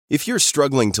If you're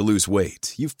struggling to lose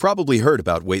weight, you've probably heard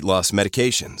about weight loss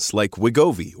medications like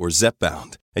Wegovy or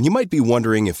Zepbound, and you might be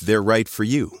wondering if they're right for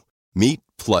you. Meet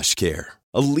PlushCare,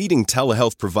 a leading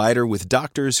telehealth provider with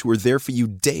doctors who are there for you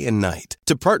day and night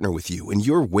to partner with you in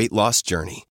your weight loss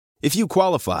journey. If you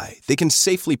qualify, they can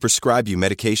safely prescribe you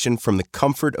medication from the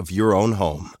comfort of your own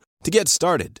home. To get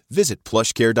started, visit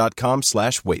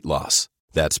plushcare.com/weightloss.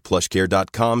 That's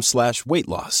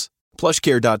plushcare.com/weightloss.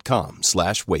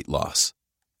 plushcare.com/weightloss.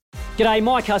 G'day,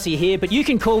 Mike Hussey here, but you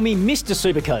can call me Mr.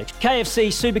 Supercoach. KFC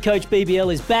Supercoach BBL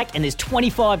is back and there's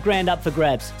 25 grand up for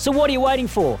grabs. So what are you waiting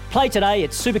for? Play today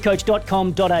at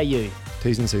supercoach.com.au.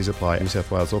 T's and C's apply. New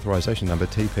South Wales authorisation number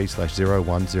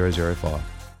TP/01005.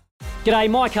 G'day,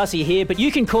 Mike Hussey here, but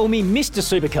you can call me Mr.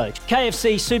 Supercoach.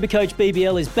 KFC Supercoach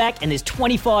BBL is back and there's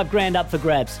 25 grand up for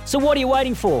grabs. So what are you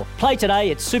waiting for? Play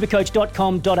today at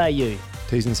supercoach.com.au.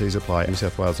 T's and C's apply. New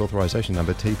South Wales authorisation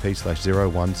number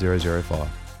TP/01005.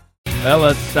 Well,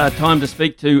 it's time to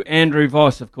speak to Andrew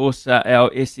Voss, of course, our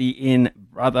SEN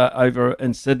brother over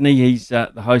in Sydney. He's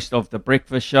the host of The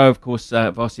Breakfast Show. Of course,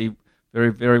 Vossy,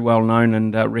 very, very well known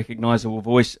and recognisable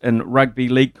voice in rugby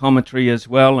league commentary as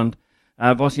well. And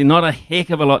Vossy, not a heck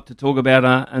of a lot to talk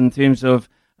about in terms of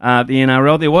the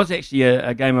NRL. There was actually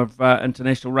a game of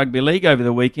international rugby league over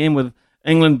the weekend with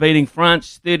England beating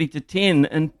France 30-10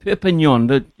 in Perpignan.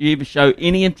 Did you ever show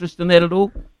any interest in that at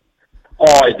all?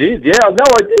 Oh, I did, yeah. No,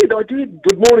 I did.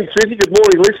 Good morning, Smithy. Good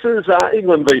morning, listeners.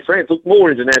 England v France. Look,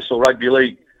 more international rugby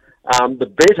league, the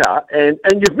better. And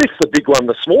you've missed the big one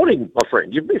this morning, my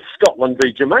friend. You've missed Scotland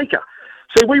v Jamaica.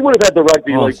 See, we would have had the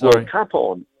Rugby League World Cup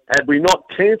on had we not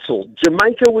cancelled.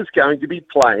 Jamaica was going to be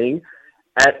playing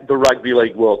at the Rugby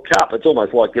League World Cup. It's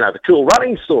almost like, the cool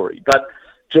running story. But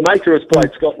Jamaica has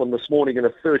played Scotland this morning in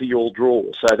a 30-all draw.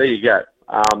 So there you go.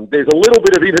 There's a little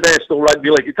bit of international rugby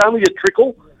league. It's only a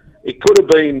trickle. It could have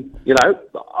been,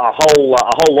 a whole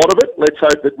lot of it. Let's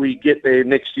hope that we get there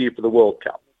next year for the World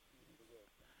Cup.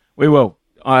 We will.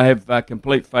 I have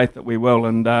complete faith that we will,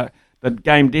 and the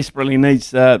game desperately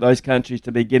needs those countries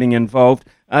to be getting involved.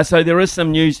 So there is some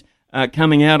news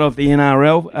coming out of the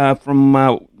NRL from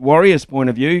Warriors' point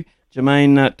of view.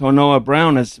 Jermaine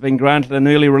Tonoa-Brown has been granted an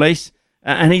early release,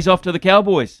 and he's off to the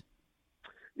Cowboys.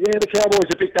 Yeah, the Cowboys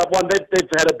have picked up one. They've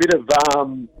had a bit of,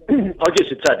 I guess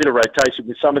you'd say a bit of rotation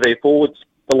with some of their forwards,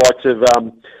 the likes of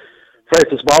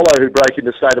Francis Molo, who broke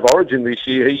into State of Origin this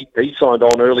year. He signed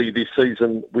on early this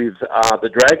season with the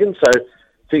Dragons, so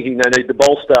thinking they need the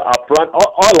bolster up front.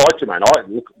 I like Jermaine.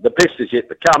 Look, the best is yet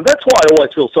to come. That's why I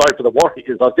always feel sorry for the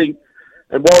Warriors, I think,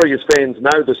 and Warriors fans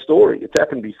know the story. It's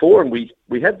happened before, and we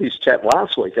had this chat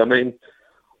last week. I mean,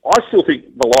 I still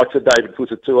think the likes of David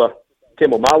Fusitu'a,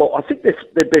 Kemal Marlo, I think their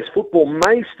best football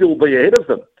may still be ahead of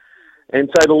them. And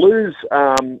so to lose,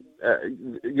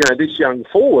 this young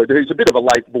forward, who's a bit of a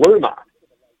late bloomer,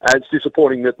 it's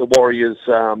disappointing that the Warriors,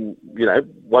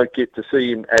 won't get to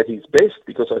see him at his best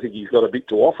because I think he's got a bit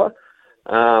to offer.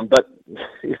 But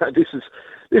this is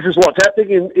what's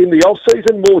happening in the off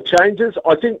season. More changes.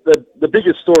 I think the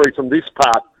biggest story from this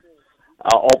part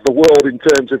of the world in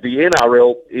terms of the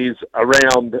NRL is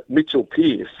around Mitchell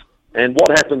Pearce and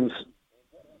what happens.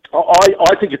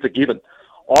 I think it's a given.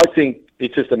 I think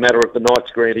it's just a matter of the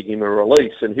Knights granting him a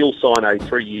release, and he'll sign a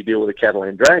 3-year deal with the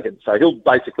Catalan Dragons. So he'll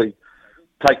basically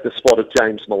take the spot of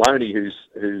James Maloney, who's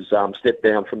stepped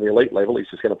down from the elite level. He's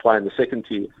just going to play in the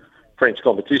second-tier French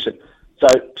competition. So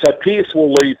Pearce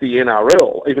will leave the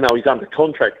NRL, even though he's under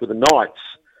contract with the Knights,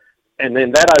 and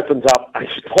then that opens up a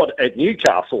spot at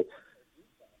Newcastle.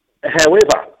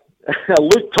 However,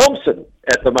 Luke Thompson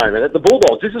at the moment, at the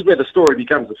Bulldogs, this is where the story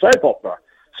becomes a soap opera,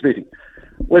 Smithy.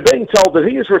 We're being told that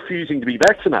he is refusing to be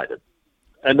vaccinated,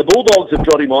 and the Bulldogs have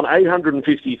got him on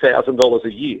 $850,000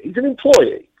 a year. He's an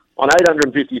employee on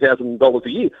 $850,000 a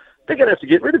year. They're going to have to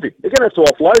get rid of him. They're going to have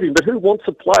to offload him, but who wants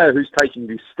a player who's taking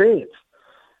this stance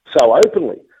so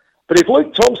openly? But if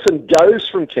Luke Thompson goes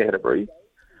from Canterbury,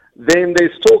 then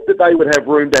there's talk that they would have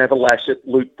room to have a lash at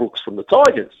Luke Brooks from the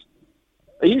Tigers.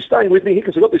 Are you staying with me here?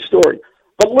 Because I've got this story.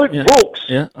 But Luke Brooks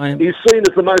is seen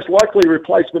as the most likely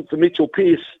replacement for Mitchell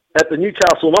Pearce at the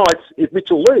Newcastle Knights if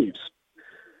Mitchell leaves.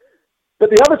 But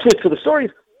the other twist to the story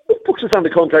is Luke Brooks is under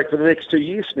contract for the next 2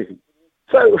 years, Smithy.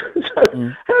 So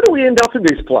how do we end up in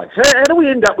this place? How do we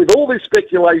end up with all this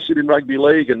speculation in rugby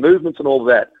league and movements and all of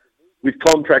that with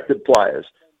contracted players?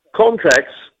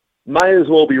 Contracts may as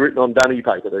well be written on dunny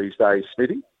paper these days,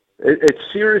 Smithy. It's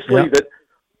seriously that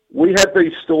we have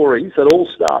these stories that all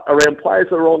start around players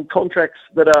that are on contracts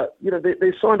that are,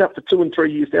 they're signed up for 2 and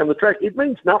 3 years down the track. It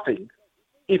means nothing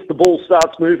if the ball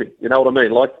starts moving. You know what I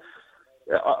mean? Like,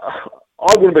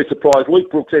 I wouldn't be surprised Luke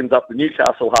Brooks ends up the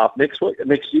Newcastle half next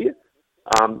year.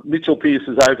 Mitchell Pearce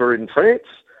is over in France,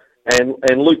 and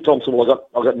Luke Thompson, well,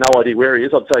 I've got no idea where he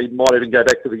is. I'd say he might even go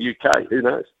back to the UK. Who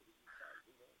knows?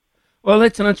 Well,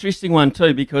 that's an interesting one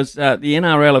too, because the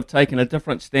NRL have taken a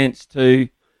different stance to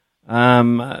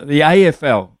the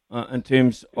AFL in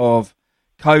terms of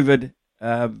COVID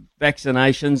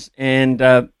vaccinations and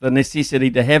the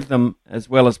necessity to have them as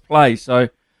well as play. So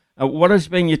what has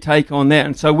been your take on that?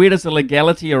 And so where does the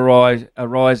legality arise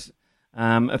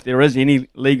if there is any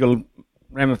legal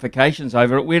ramifications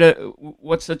over it?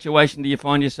 What situation do you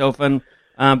find yourself in,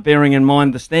 bearing in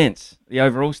mind the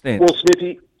overall stance? Well,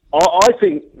 Smithy, I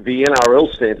think the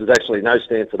NRL stance is actually no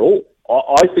stance at all.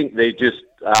 I think they've just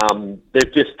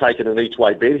taken an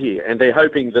each-way bet here, and they're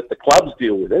hoping that the clubs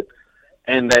deal with it,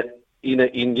 and that in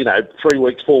 3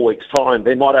 weeks, 4 weeks' time,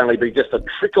 there might only be just a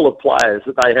trickle of players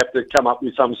that they have to come up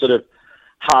with some sort of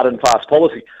hard and fast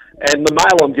policy. And the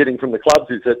mail I'm getting from the clubs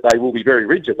is that they will be very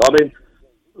rigid. I mean,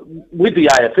 with the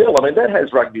AFL, that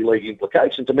has rugby league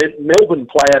implications. Melbourne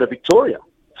play out of Victoria,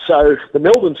 so the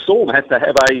Melbourne Storm have to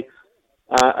have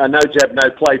a no jab,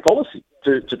 no play policy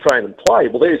to train and play.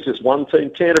 Well, there's just one team,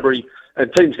 Canterbury,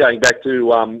 and teams going back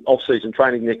to off-season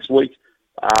training next week.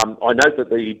 I note that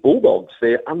the Bulldogs,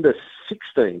 they're under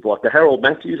 16, like the Harold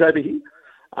Matthews over here.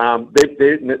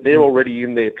 They're already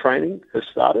in their training, has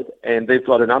started, and they've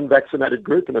got an unvaccinated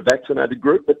group and a vaccinated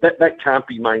group, but that can't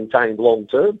be maintained long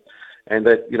term, and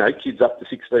that, kids up to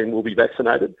 16 will be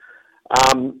vaccinated.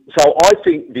 So I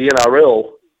think the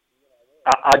NRL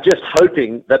are just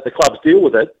hoping that the clubs deal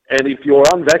with it, and if you're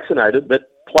unvaccinated, that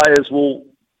players will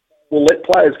let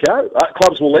players go.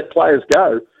 Clubs will let players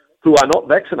go who are not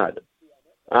vaccinated.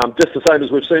 Just the same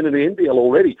as we've seen in the NBL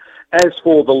already. As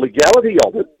for the legality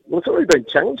of it, well, it's already been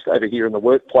challenged over here in the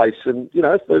workplace. And,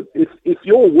 if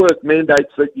your work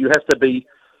mandates that you have to be,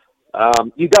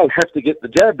 you don't have to get the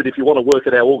jab, but if you want to work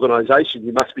at our organisation,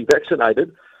 you must be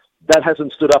vaccinated, that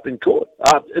hasn't stood up in court.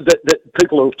 That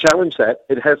people who have challenged that,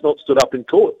 it has not stood up in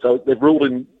court. So they've ruled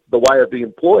in the way of the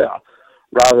employer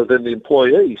rather than the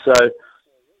employee. So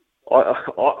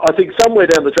I think somewhere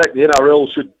down the track, the NRL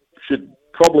should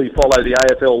probably follow the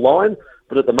AFL line,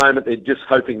 but at the moment they're just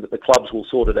hoping that the clubs will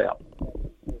sort it out.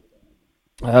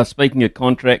 Speaking of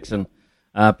contracts and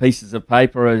pieces of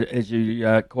paper, as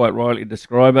you quite rightly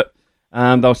describe it,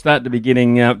 they'll start to be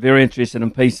getting very interested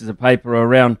in pieces of paper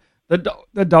around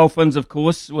the Dolphins, of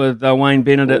course, with Wayne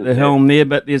Bennett at the helm there.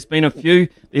 But there's been a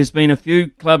few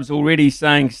clubs already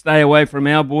saying stay away from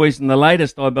our boys, and the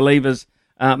latest, I believe, is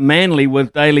Manly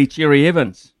with Daly Cherry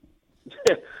Evans.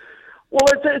 Well,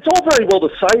 it's all very well to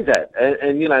say that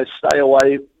and stay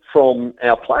away from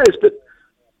our players, but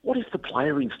what if the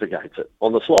player instigates it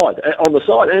on the side?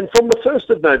 And from the 1st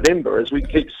of November, as we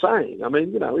keep saying,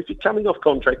 if you're coming off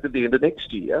contract at the end of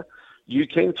next year, you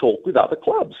can talk with other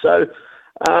clubs. So,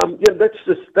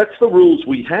 that's the rules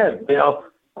we have. Now,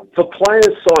 for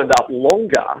players signed up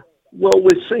longer, well,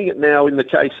 we're seeing it now in the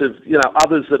case of,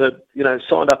 others that are,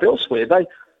 signed up elsewhere.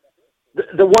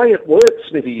 The way it works,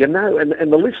 Smithy, and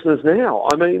the listeners now,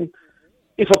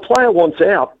 if a player wants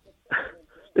out,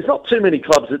 there's not too many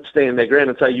clubs that stand their ground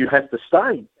and say you have to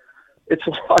stay.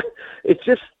 It's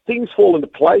just things fall into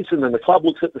place, and then the club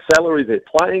looks at the salary they're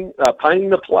paying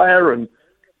the player, and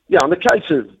in the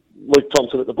case of Luke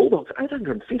Thompson at the Bulldogs,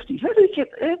 $850. How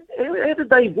did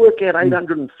they work out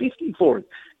 $850 for him?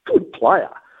 Good player,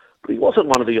 but he wasn't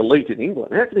one of the elite in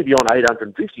England. How can he be on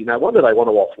 $850? No wonder they want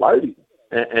to offload him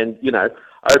and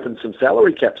open some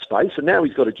salary cap space. And now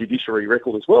he's got a judiciary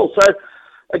record as well. So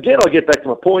again, I get back to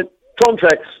my point.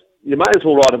 Contracts, you may as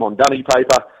well write them on dunny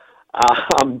paper.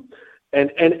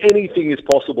 And anything is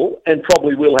possible and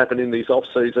probably will happen in this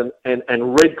off-season. And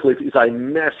Redcliffe is a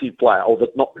massive player.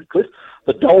 Not Redcliffe.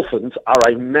 The Dolphins are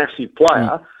a massive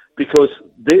player because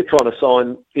they're trying to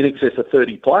sign in excess of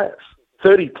 30 players.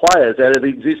 30 players out of the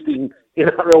existing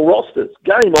NRL rosters.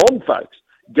 Game on, folks.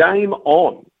 Game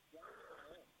on.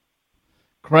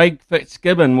 Craig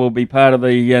Fitzgibbon will be part of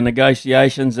the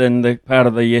negotiations and the part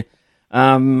of the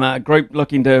group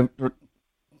looking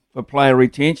for player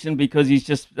retention because he's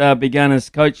just begun as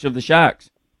coach of the Sharks.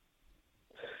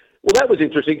 Well, that was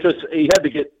interesting because he had to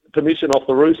get permission off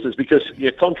the Roosters because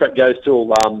your contract goes till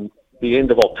the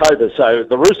end of October. So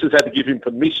the Roosters had to give him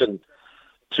permission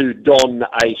to don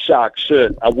a Sharks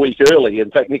shirt a week early.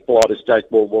 In fact, Nick Politis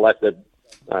joked, well, we'll have to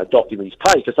dock him his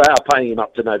pay because they are paying him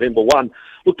up to November 1.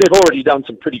 Look, they've already done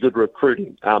some pretty good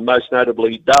recruiting, most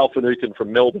notably Dale Finucane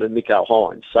from Melbourne and Nico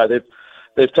Hines. So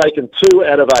they've taken two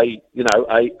out of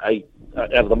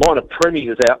out of the minor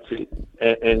premiers outfit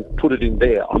and put it in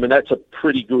there. That's a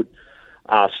pretty good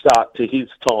start to his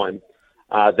time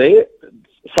there.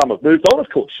 some have moved on, of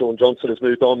course. Sean Johnson has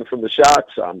moved on from the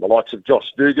Sharks. The likes of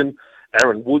Josh Dugan,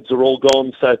 Aaron Woods are all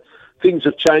gone. So things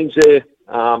have changed there.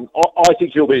 I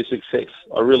think he'll be a success.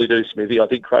 I really do, Smithy. I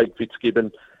think Craig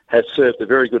Fitzgibbon has served a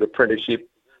very good apprenticeship,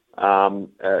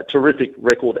 a terrific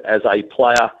record as a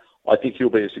player. I think he'll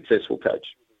be a successful coach.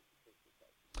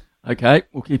 Okay,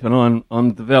 we'll keep an eye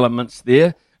on developments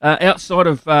there. Outside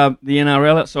of the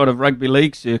NRL, outside of rugby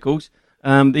league circles,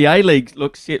 the A-League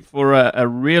looks set for a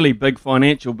really big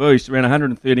financial boost, around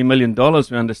 $130 million,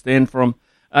 we understand, from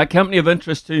a company of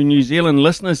interest to New Zealand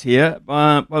listeners here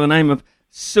by the name of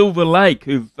Silver Lake,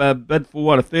 who've bid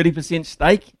for, a 30%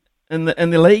 stake in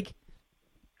the league?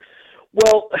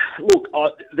 Well, look,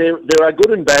 there are good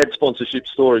and bad sponsorship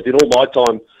stories in all my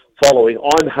time following.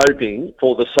 I'm hoping,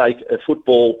 for the sake of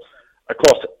football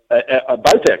across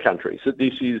both our countries, that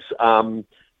this is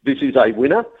a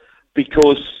winner,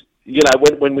 because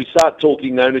when we start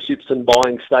talking ownerships and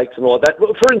buying stakes and all that.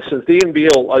 Well, for instance, the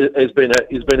NBL has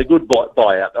been a good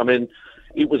buyout. I mean,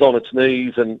 it was on its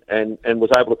knees and was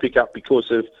able to pick up because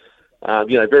of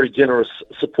very generous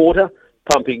supporter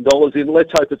pumping dollars in.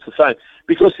 Let's hope it's the same,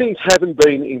 because things haven't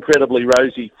been incredibly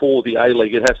rosy for the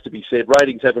A-League, it has to be said.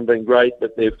 Ratings haven't been great,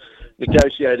 but they've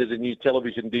negotiated a new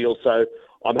television deal, so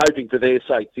I'm hoping for their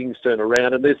sake things turn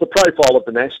around. And there's the profile of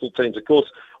the national teams. Of course,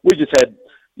 we just had,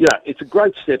 it's a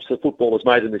great steps that football has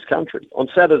made in this country. On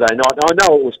Saturday night, I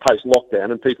know it was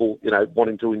post-lockdown and people,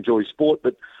 wanting to enjoy sport,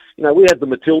 but, we had the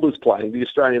Matildas playing, the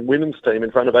Australian women's team,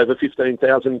 in front of over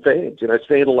 15,000 fans,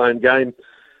 standalone game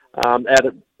out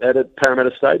at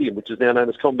Parramatta Stadium, which is now known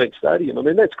as CommBank Stadium. I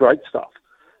mean, that's great stuff.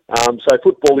 So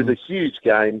football is a huge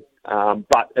game,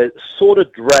 but it sort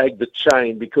of dragged the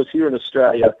chain, because here in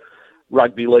Australia,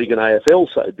 rugby league and AFL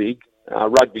so big,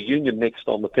 rugby union next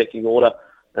on the pecking order,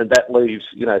 and that leaves,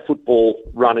 football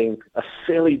running a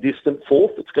fairly distant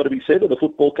fourth, it's got to be said, of the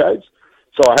football codes.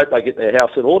 So I hope they get their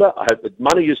house in order. I hope that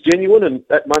money is genuine and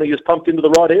that money is pumped into the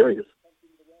right areas.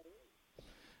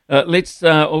 Let's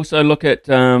also look at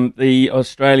the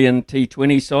Australian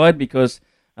T20 side, because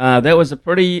that was a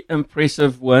pretty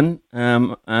impressive win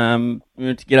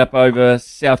to get up over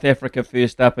South Africa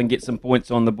first up and get some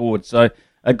points on the board. So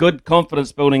a good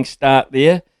confidence-building start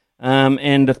there.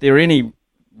 And if there are any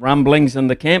rumblings in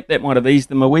the camp, that might have eased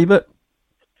them a wee bit.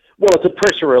 Well, it's a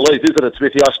pressure relief, isn't it,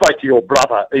 Smithy? I spoke to your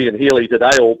brother, Ian Healy,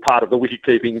 today, all part of the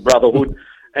wicket-keeping brotherhood,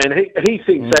 and he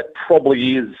thinks that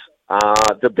probably is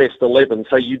the best 11,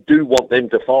 so you do want them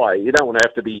to fire. You don't want to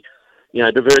have to be,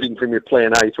 diverting from your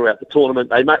plan A throughout the tournament.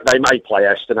 They may play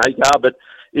Ashton Agar, but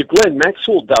if Glenn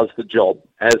Maxwell does the job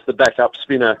as the backup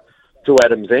spinner to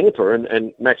Adam Zampa,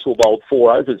 and Maxwell bowled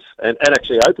 4 overs and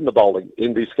actually opened the bowling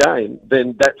in this game,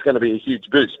 then that's going to be a huge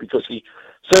boost, because he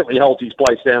certainly holds his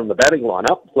place down in the batting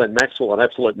lineup. Glenn Maxwell, an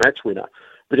absolute match winner.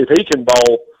 But if he can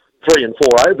bowl 3 and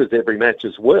 4 overs every match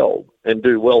as well and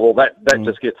do well, that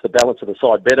just gets the balance of the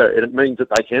side better, and it means that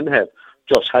they can have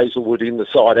Josh Hazlewood in the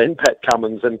side and Pat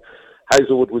Cummins, and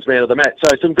Hazlewood was man of the match.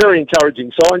 So some very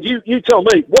encouraging signs. You tell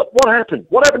me, what happened?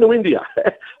 What happened to India?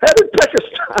 How did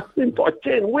Pakistan win by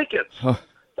 10 wickets?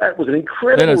 That was an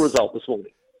incredible result this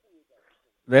morning.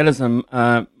 That is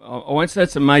I won't say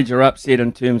it's a major upset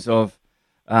in terms of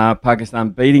Pakistan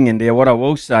beating India. What I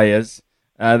will say is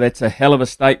that's a hell of a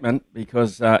statement,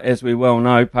 because as we well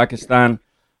know, Pakistan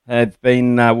have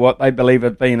been what they believe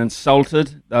have been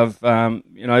insulted. They've,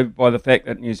 by the fact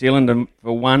that New Zealand,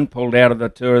 for one, pulled out of the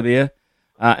tour there.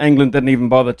 England didn't even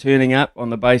bother turning up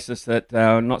on the basis that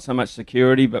not so much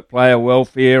security, but player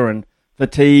welfare and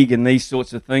fatigue and these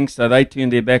sorts of things. So they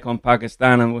turned their back on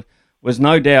Pakistan, and was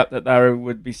no doubt that they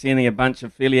would be sending a bunch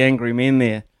of fairly angry men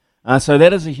there. So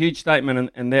that is a huge statement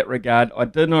in that regard. I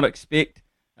did not expect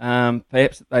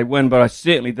perhaps that they win, but I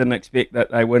certainly didn't expect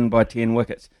that they win by 10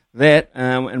 wickets. That,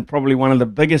 and probably one of the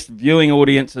biggest viewing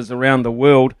audiences around the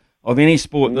world of any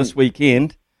sport this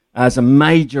weekend, is a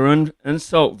major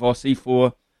insult, Vossi,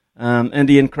 for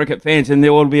Indian cricket fans. And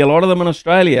there will be a lot of them in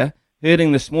Australia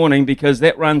hurting this morning, because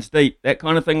that runs deep. That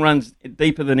kind of thing runs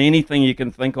deeper than anything you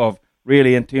can think of,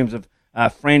 really, in terms of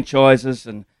franchises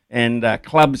and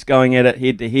clubs going at it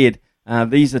head-to-head.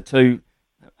 These are two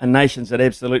nations that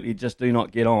absolutely just do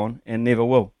not get on and never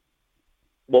will.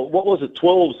 Well, what was it,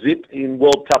 12-zip in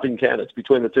World Cup encounters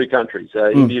between the two countries?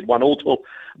 India won all 12.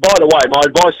 By the way, my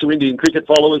advice to Indian cricket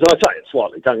followers, I say it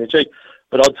slightly tongue-in-cheek,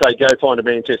 but I'd say go find a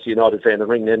Manchester United fan and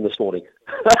ring them this morning.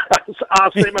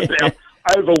 Ask them about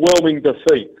overwhelming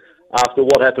defeat after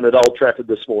what happened at Old Trafford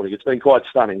this morning. It's been quite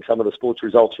stunning, some of the sports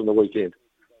results from the weekend.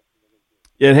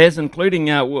 Yeah, it has, including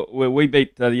where we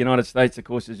beat the United States, of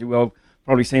course, as you well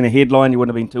probably seen a headline, you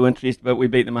wouldn't have been too interested, but we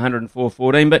beat them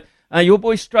 104-14. But your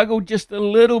boys struggled just a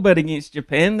little bit against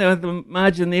Japan. The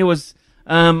margin there was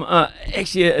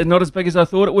actually not as big as I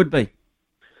thought it would be.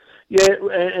 Yeah,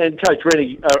 and Coach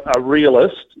Rennie, a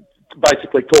realist,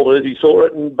 basically called it as he saw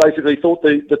it, and basically thought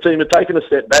the team had taken a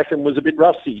step back and was a bit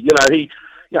rusty.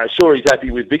 Sure, he's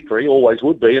happy with victory, always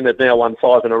would be, and they've now won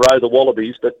 5 in a row, the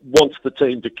Wallabies, but wants the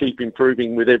team to keep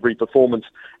improving with every performance,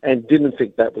 and didn't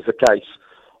think that was the case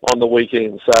on the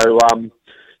weekend. So,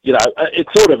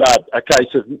 it's sort of a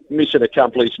case of mission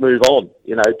accomplished, move on,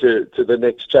 to the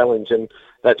next challenge, and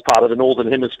that's part of the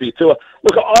Northern Hemisphere tour.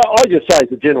 Look, I just say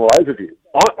as a general overview,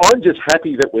 I'm just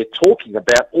happy that we're talking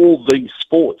about all these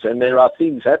sports, and there are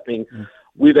things happening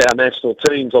with our national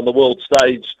teams on the world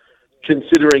stage,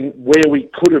 considering where we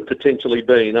could have potentially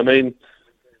been. I mean,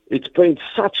 it's been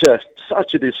such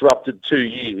a disrupted 2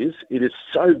 years. It is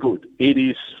so good. It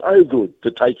is so good to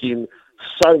take in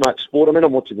so much sport. I mean,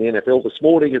 I'm watching the NFL this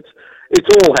morning.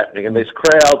 It's all happening, and there's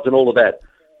crowds and all of that.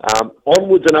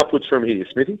 Onwards and upwards from here,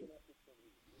 Smithy.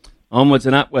 Onwards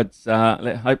and upwards.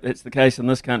 Let's hope that's the case in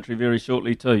this country very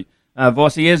shortly too.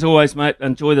 Vossi, as always, mate,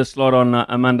 enjoy the slot on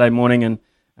a Monday morning,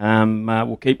 and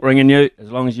we'll keep ringing you as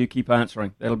long as you keep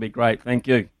answering. That'll be great. Thank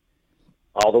you.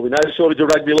 Oh, there'll be no shortage of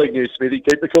rugby league news, Smithy.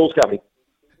 Keep the calls coming.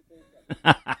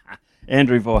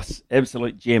 Andrew Voss,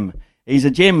 absolute gem. He's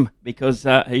a gem because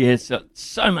he has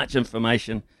so much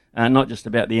information, not just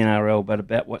about the NRL, but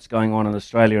about what's going on in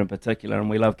Australia in particular, and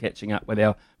we love catching up with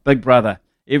our big brother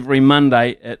every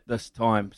Monday at this time.